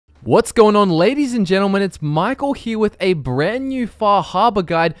What's going on, ladies and gentlemen? It's Michael here with a brand new Far Harbor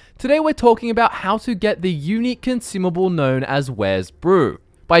guide. Today we're talking about how to get the unique consumable known as Ware's Brew.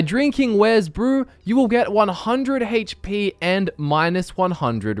 By drinking Ware's Brew, you will get 100 HP and minus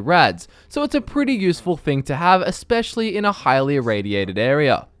 100 rads, so it's a pretty useful thing to have, especially in a highly irradiated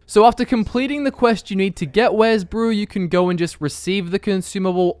area. So after completing the quest you need to get Ware's Brew, you can go and just receive the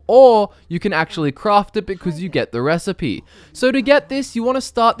consumable, or you can actually craft it because you get the recipe. So to get this, you want to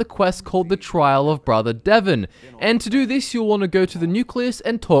start the quest called the Trial of Brother Devon, and to do this you'll want to go to the nucleus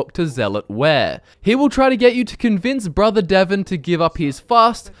and talk to Zealot Ware. He will try to get you to convince Brother Devon to give up his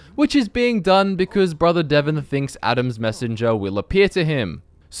fast, which is being done because Brother Devon thinks Adam's messenger will appear to him.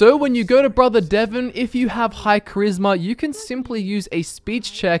 So when you go to Brother Devon, if you have high charisma, you can simply use a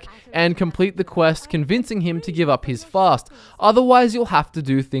speech check and complete the quest, convincing him to give up his fast. Otherwise, you'll have to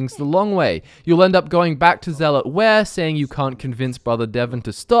do things the long way. You'll end up going back to Zealot Ware, saying you can't convince Brother Devon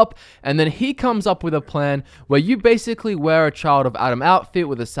to stop, and then he comes up with a plan where you basically wear a Child of Adam outfit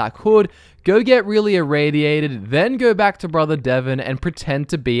with a sack hood, go get really irradiated, then go back to Brother Devon and pretend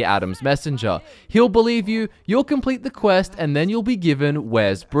to be Adam's messenger. He'll believe you, you'll complete the quest, and then you'll be given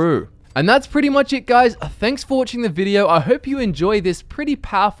Ware's Brew. And that's pretty much it, guys. Thanks for watching the video. I hope you enjoy this pretty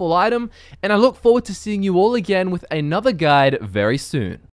powerful item, and I look forward to seeing you all again with another guide very soon.